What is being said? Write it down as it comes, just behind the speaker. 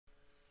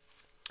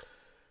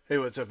Hey,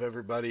 what's up,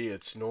 everybody?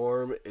 It's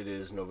Norm. It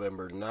is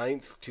November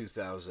 9th,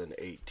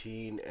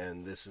 2018,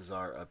 and this is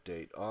our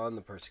update on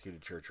the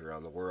persecuted church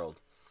around the world.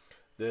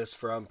 This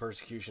from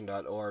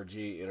persecution.org,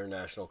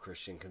 International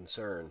Christian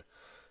Concern.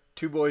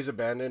 Two boys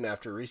abandoned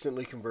after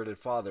recently converted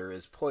father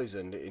is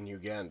poisoned in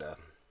Uganda.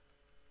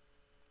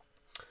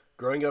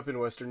 Growing up in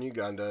western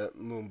Uganda,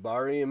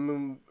 Wambari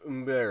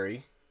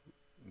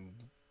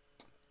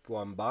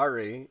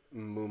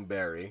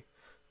Mumbere,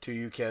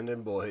 two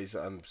Ugandan boys,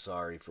 I'm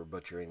sorry for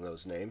butchering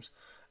those names,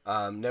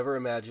 never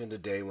imagined a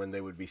day when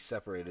they would be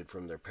separated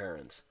from their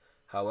parents.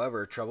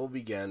 However, trouble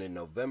began in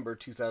November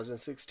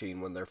 2016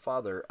 when their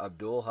father,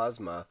 Abdul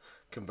Hazma,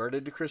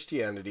 converted to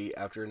Christianity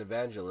after an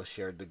evangelist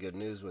shared the good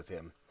news with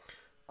him.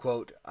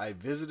 Quote, I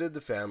visited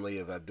the family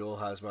of Abdul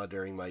Hazma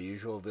during my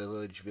usual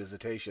village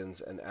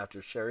visitations, and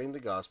after sharing the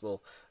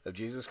gospel of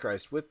Jesus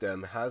Christ with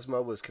them,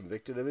 Hazma was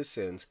convicted of his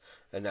sins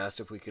and asked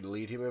if we could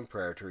lead him in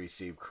prayer to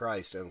receive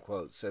Christ,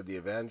 unquote, said the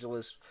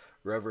evangelist,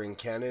 Reverend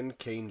Canon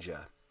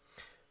Kanja.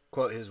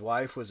 Quote, his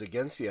wife was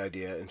against the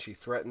idea, and she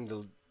threatened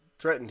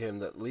him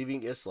that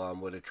leaving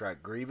Islam would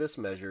attract grievous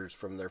measures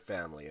from their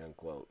family,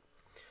 unquote.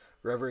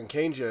 Reverend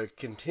Kanja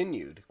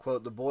continued,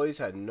 quote, the boys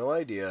had no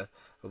idea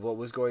of what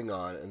was going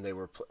on, and they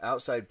were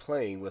outside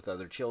playing with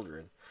other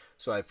children.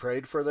 So I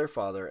prayed for their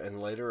father and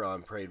later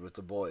on prayed with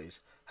the boys.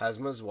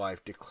 Hazma's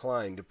wife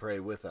declined to pray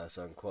with us,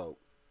 unquote.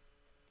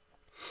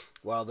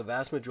 While the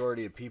vast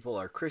majority of people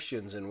are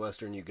Christians in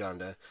western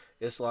Uganda,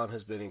 Islam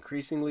has been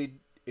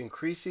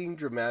increasing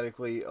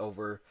dramatically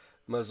after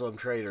Muslim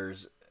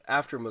traders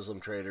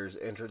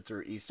entered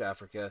through East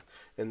Africa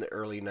in the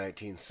early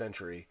 19th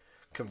century.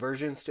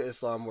 Conversions to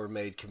Islam were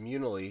made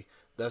communally,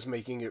 thus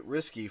making it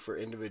risky for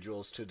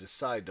individuals to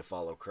decide to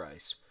follow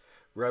Christ.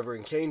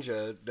 Reverend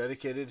Kanja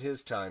dedicated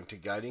his time to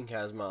guiding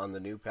Hazma on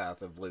the new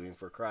path of living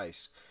for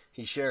Christ.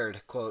 He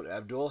shared, quote,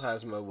 Abdul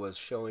Hazma was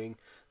showing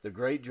the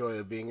great joy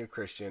of being a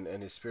Christian,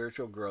 and his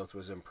spiritual growth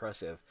was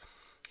impressive.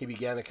 He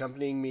began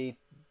accompanying me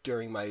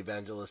during my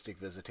evangelistic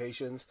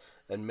visitations,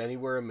 and many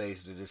were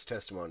amazed at his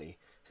testimony.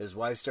 His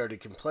wife started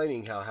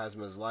complaining how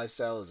Hazma's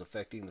lifestyle is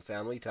affecting the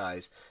family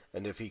ties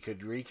and if he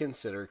could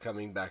reconsider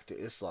coming back to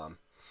Islam.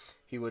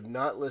 He would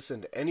not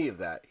listen to any of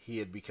that. He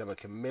had become a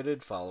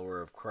committed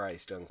follower of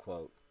Christ,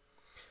 unquote.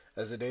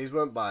 As the days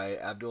went by,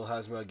 Abdul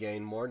Hazma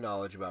gained more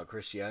knowledge about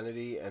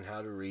Christianity and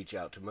how to reach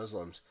out to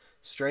Muslims.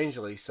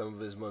 Strangely, some of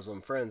his Muslim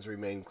friends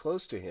remained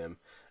close to him,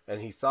 and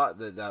he thought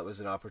that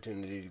was an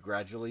opportunity to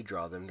gradually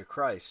draw them to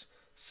Christ.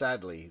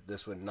 Sadly,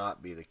 this would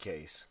not be the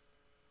case.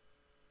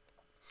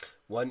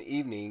 One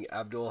evening,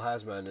 Abdul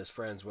Hazma and his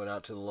friends went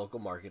out to the local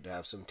market to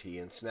have some tea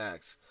and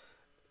snacks.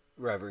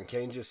 Reverend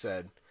Kanja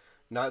said,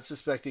 not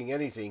suspecting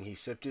anything, he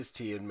sipped his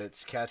tea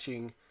amidst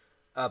catching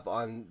up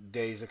on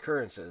day's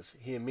occurrences.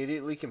 He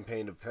immediately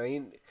complained of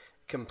pain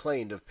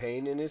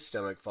in his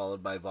stomach,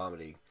 followed by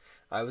vomiting.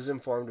 I was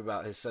informed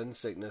about his sudden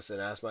sickness and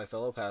asked my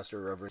fellow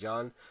pastor, Reverend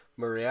John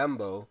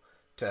Muriambo,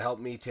 to help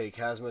me take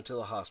Hazma to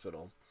the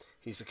hospital.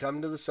 He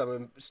succumbed to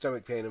the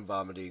stomach pain and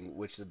vomiting,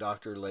 which the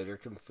doctor later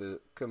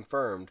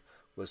confirmed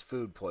was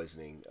food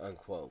poisoning,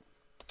 unquote.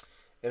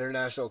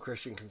 International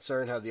Christian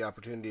Concern had the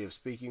opportunity of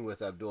speaking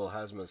with Abdul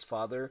Hazma's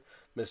father,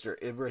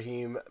 Mr.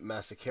 Ibrahim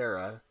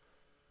Masarika,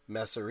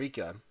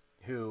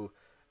 who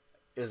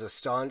is a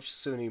staunch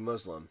Sunni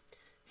Muslim.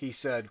 He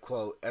said,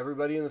 quote,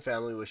 everybody in the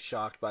family was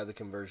shocked by the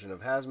conversion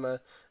of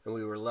Hazma, and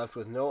we were left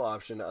with no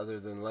option other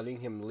than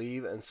letting him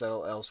leave and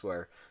settle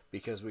elsewhere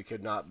because we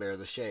could not bear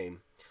the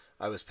shame.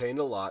 I was pained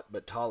a lot,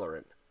 but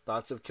tolerant.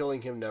 Thoughts of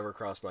killing him never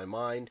crossed my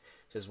mind.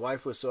 His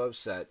wife was so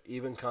upset,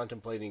 even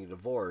contemplating a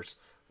divorce.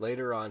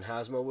 Later on,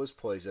 Hazma was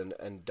poisoned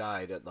and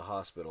died at the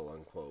hospital,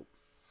 unquote.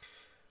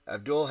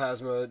 Abdul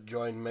Hazma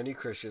joined many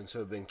Christians who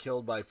have been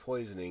killed by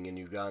poisoning in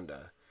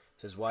Uganda.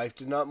 His wife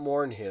did not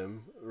mourn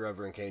him,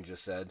 Reverend Kanja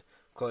said.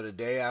 Quote, a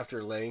day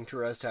after laying to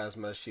rest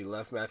Hazma, she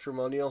left the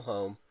matrimonial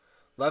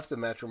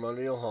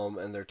home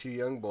and their two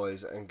young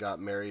boys and got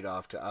married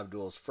off to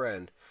Abdul's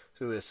friend,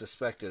 who is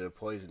suspected of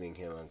poisoning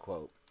him,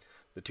 unquote.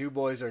 The two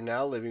boys are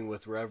now living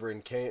with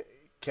Reverend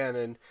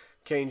Canon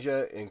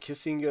Kanja in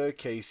Kisinga,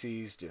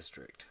 KC's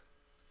district.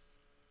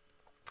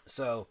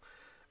 So,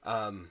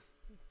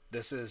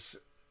 this is,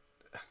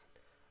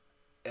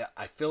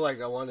 I feel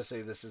like I want to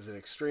say this is an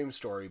extreme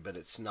story, but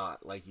it's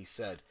not. Like he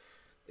said,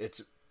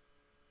 it's,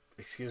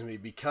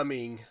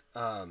 becoming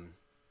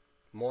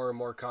more and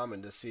more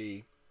common to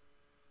see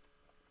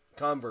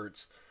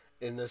converts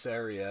in this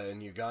area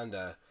in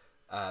Uganda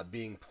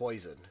being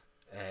poisoned.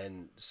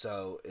 And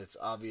so it's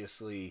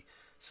obviously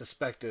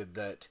suspected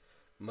that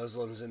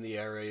Muslims in the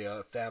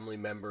area, family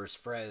members,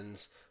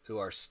 friends who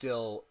are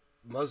still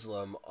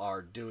Muslim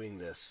are doing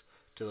this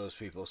to those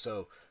people.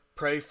 So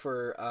pray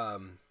for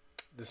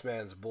this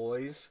man's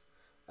boys,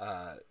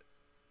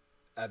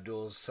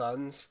 Abdul's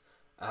sons.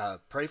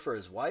 Pray for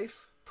his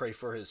wife. Pray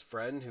for his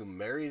friend who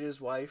married his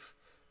wife,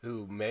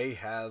 who may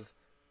have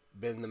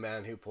been the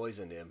man who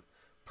poisoned him.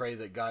 Pray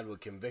that God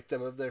would convict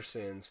them of their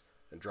sins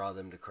and draw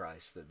them to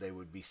Christ, that they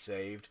would be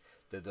saved,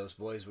 that those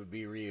boys would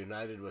be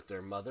reunited with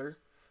their mother,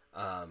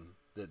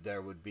 that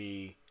there would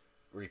be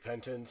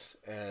repentance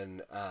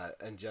and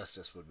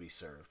justice would be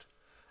served.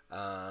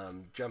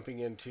 Jumping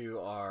into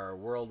our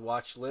World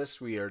Watch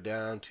list, we are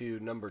down to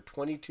number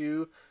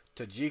 22,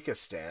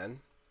 Tajikistan,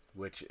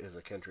 which is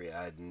a country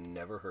I'd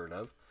never heard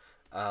of.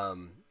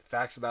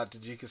 Facts about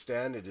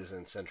Tajikistan: it is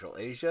in Central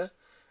Asia.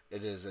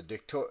 It is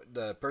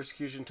the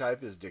persecution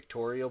type is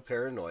dictatorial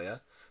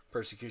paranoia.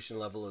 Persecution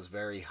level is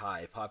very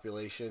high.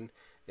 Population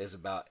is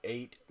about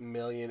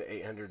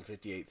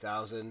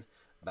 8,858,000.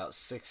 About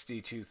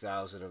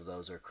 62,000 of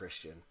those are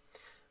Christian.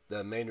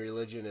 The main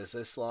religion is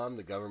Islam.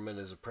 The government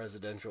is a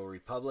presidential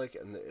republic,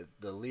 and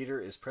the leader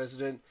is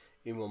President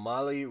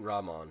Emomali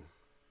Rahman.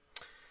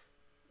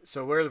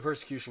 So where the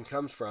persecution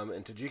comes from,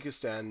 in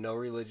Tajikistan, no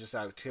religious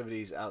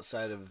activities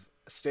outside of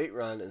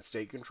state-run and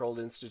state-controlled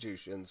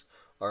institutions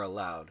are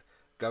allowed.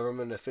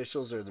 Government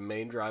officials are the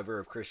main driver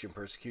of Christian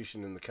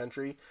persecution in the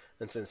country,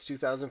 and since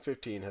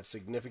 2015 have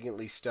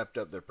significantly stepped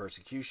up their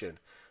persecution.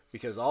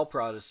 Because all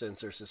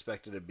Protestants are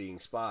suspected of being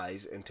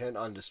spies, intent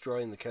on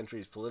destroying the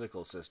country's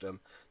political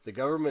system, the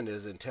government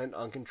is intent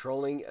on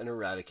controlling and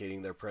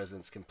eradicating their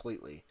presence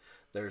completely.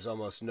 There is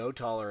almost no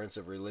tolerance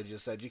of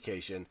religious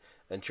education,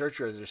 and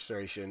church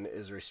registration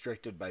is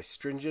restricted by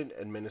stringent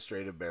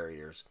administrative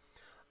barriers.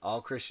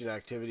 All Christian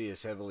activity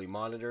is heavily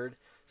monitored.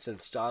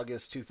 Since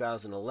August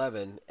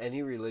 2011,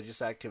 any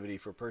religious activity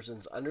for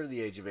persons under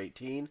the age of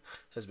 18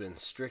 has been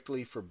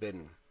strictly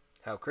forbidden.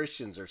 How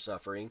Christians are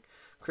suffering.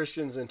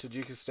 Christians in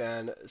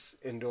Tajikistan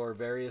endure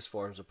various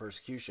forms of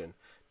persecution,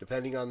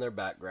 depending on their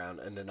background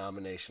and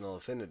denominational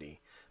affinity.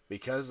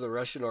 Because the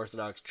Russian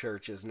Orthodox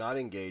Church is not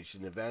engaged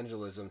in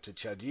evangelism to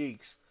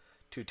Tajiks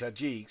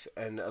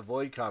and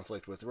avoid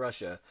conflict with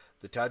Russia,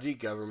 the Tajik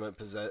government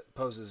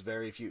poses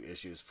very few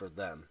issues for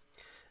them.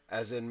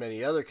 As in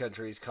many other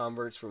countries,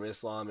 converts from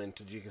Islam in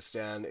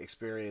Tajikistan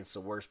experience the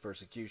worst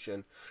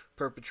persecution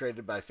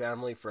perpetrated by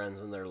family,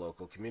 friends, and their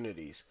local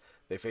communities.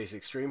 They face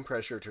extreme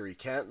pressure to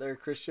recant their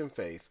Christian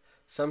faith,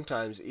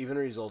 sometimes even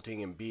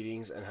resulting in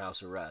beatings and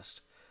house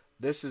arrest.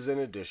 This is in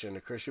addition to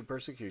Christian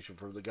persecution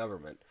from the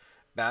government.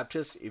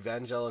 Baptist,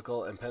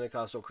 evangelical, and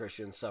Pentecostal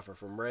Christians suffer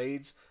from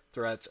raids,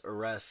 threats,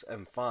 arrests,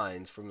 and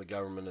fines from the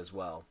government as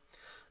well.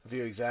 A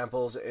few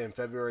examples: in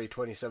February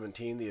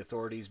 2017, the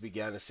authorities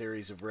began a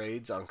series of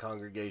raids on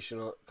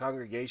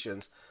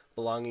congregations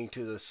belonging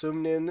to the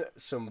Sumnin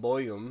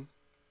Symboyum,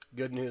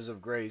 Good News of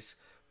Grace,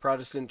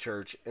 Protestant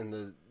Church in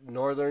the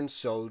northern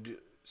Sogd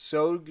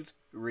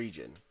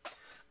region,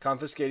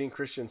 confiscating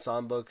Christian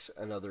songbooks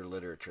and other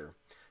literature.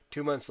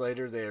 2 months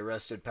later, they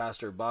arrested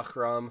Pastor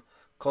Bakhram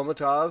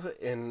Kolmatov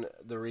in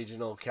the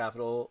regional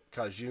capital,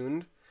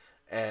 Kajund,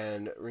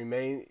 and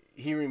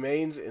he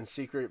remains in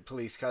secret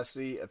police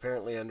custody,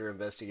 apparently under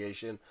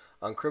investigation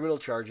on criminal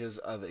charges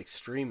of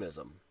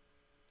extremism.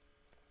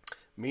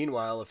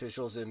 Meanwhile,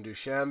 officials in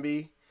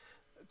Dushanbe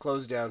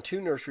closed down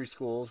 2 nursery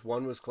schools.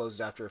 One was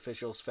closed after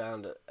officials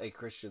found a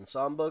Christian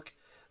songbook,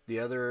 the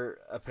other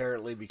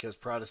apparently because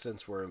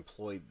Protestants were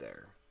employed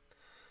there.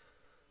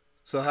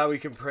 So how we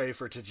can pray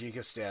for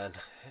Tajikistan,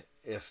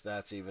 if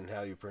that's even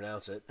how you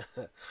pronounce it.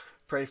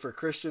 Pray for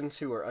Christians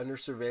who are under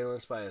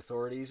surveillance by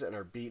authorities and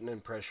are beaten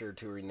and pressured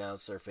to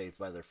renounce their faith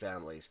by their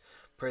families.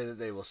 Pray that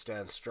they will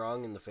stand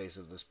strong in the face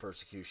of this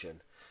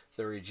persecution.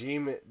 The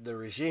regime in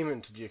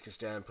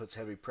Tajikistan puts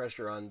heavy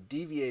pressure on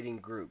deviating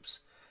groups,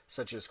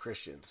 such as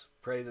Christians.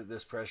 Pray that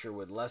this pressure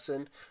would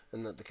lessen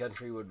and that the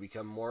country would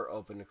become more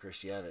open to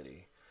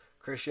Christianity.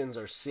 Christians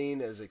are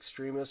seen as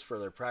extremists for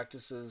their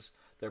practice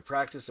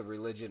of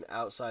religion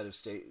outside of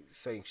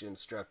state-sanctioned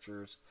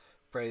structures.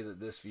 Pray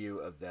that this view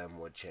of them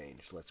would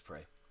change. Let's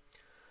pray.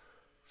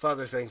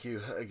 Father, thank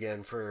you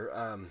again for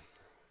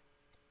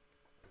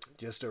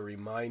just a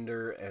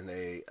reminder and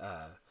a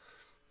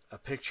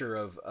picture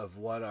of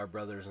what our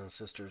brothers and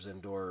sisters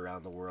endure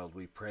around the world.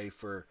 We pray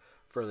for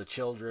the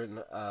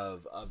children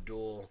of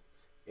Abdul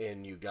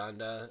in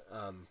Uganda.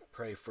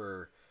 Pray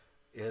for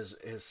his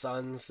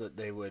sons, that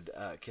they would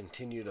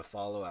continue to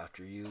follow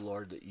after you,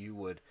 Lord, that you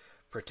would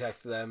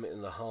protect them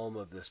in the home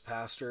of this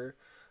pastor.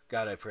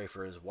 God, I pray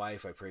for his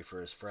wife. I pray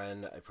for his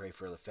friend. I pray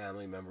for the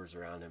family members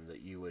around him, that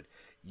you would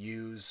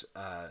use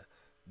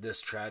this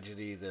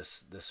tragedy,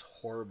 this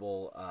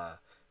horrible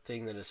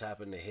thing that has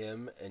happened to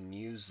him, and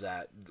use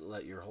that.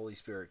 Let your Holy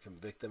Spirit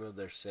convict them of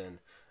their sin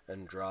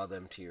and draw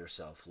them to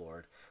yourself,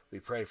 Lord. We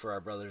pray for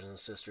our brothers and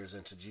sisters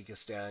in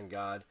Tajikistan,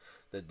 God,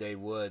 that they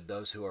would,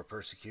 those who are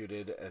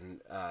persecuted and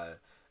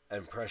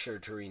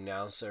pressured to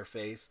renounce their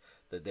faith,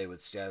 that they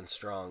would stand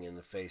strong in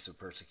the face of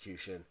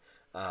persecution,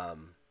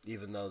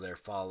 even though they're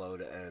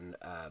followed and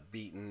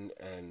beaten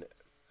and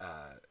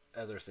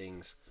other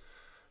things.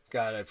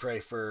 God, I pray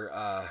for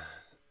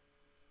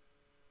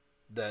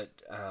that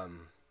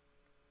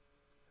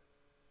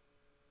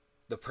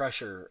the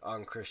pressure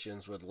on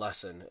Christians would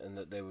lessen, and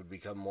that they would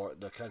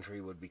the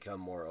country would become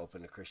more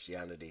open to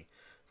Christianity.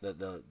 That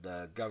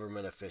the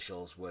government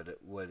officials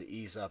would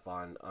ease up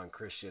on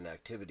Christian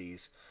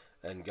activities,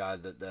 and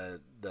God, that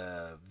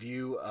the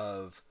view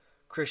of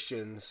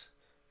Christians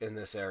in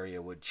this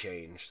area would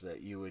change,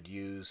 that you would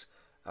use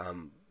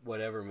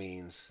whatever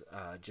means,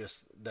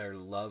 just their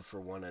love for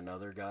one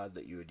another, God,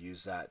 that you would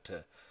use that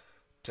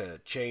to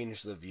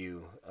change the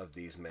view of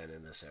these men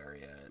in this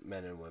area,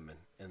 men and women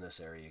in this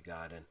area,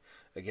 God. And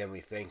again, we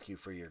thank you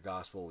for your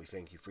gospel. We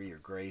thank you for your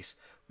grace.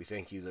 We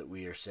thank you that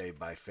we are saved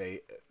by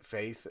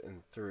faith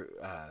and through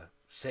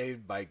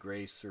saved by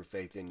grace through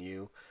faith in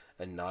you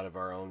and not of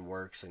our own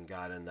works. And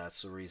God, and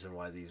that's the reason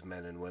why these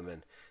men and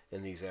women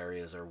in these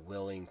areas are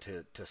willing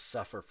to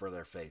suffer for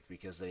their faith,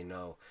 because they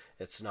know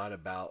it's not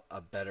about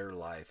a better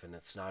life, and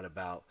it's not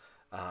about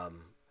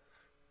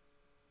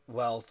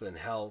wealth and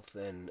health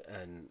and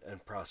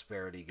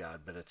prosperity,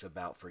 God, but it's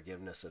about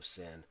forgiveness of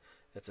sin.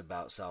 It's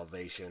about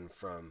salvation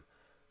from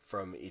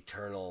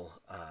eternal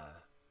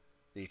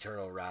the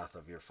eternal wrath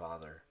of your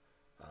Father,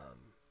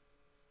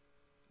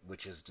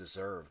 which is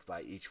deserved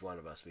by each one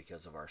of us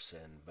because of our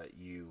sin. But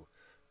you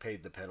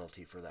paid the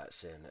penalty for that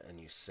sin, and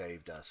you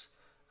saved us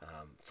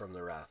from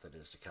the wrath that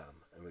is to come.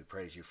 And we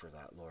praise you for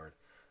that, Lord.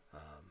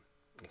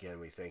 Again,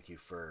 we thank you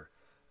for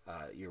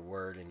your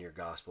word and your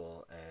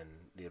gospel and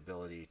the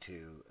ability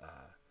to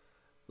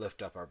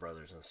lift up our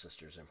brothers and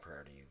sisters in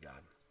prayer to you,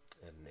 God.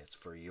 And it's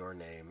for your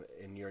name,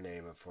 in your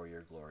name, and for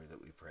your glory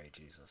that we pray,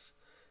 Jesus.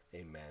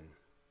 Amen.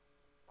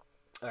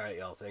 All right,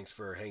 y'all. Thanks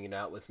for hanging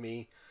out with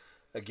me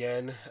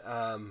again.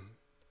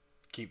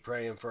 Keep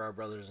praying for our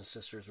brothers and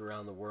sisters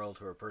around the world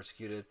who are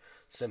persecuted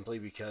simply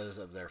because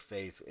of their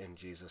faith in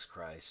Jesus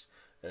Christ.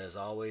 And as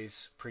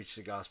always, preach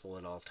the gospel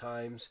at all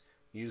times.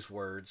 Use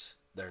words.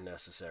 They're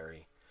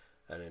necessary.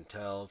 And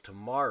until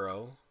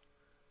tomorrow,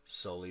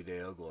 Soli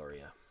Deo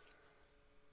Gloria.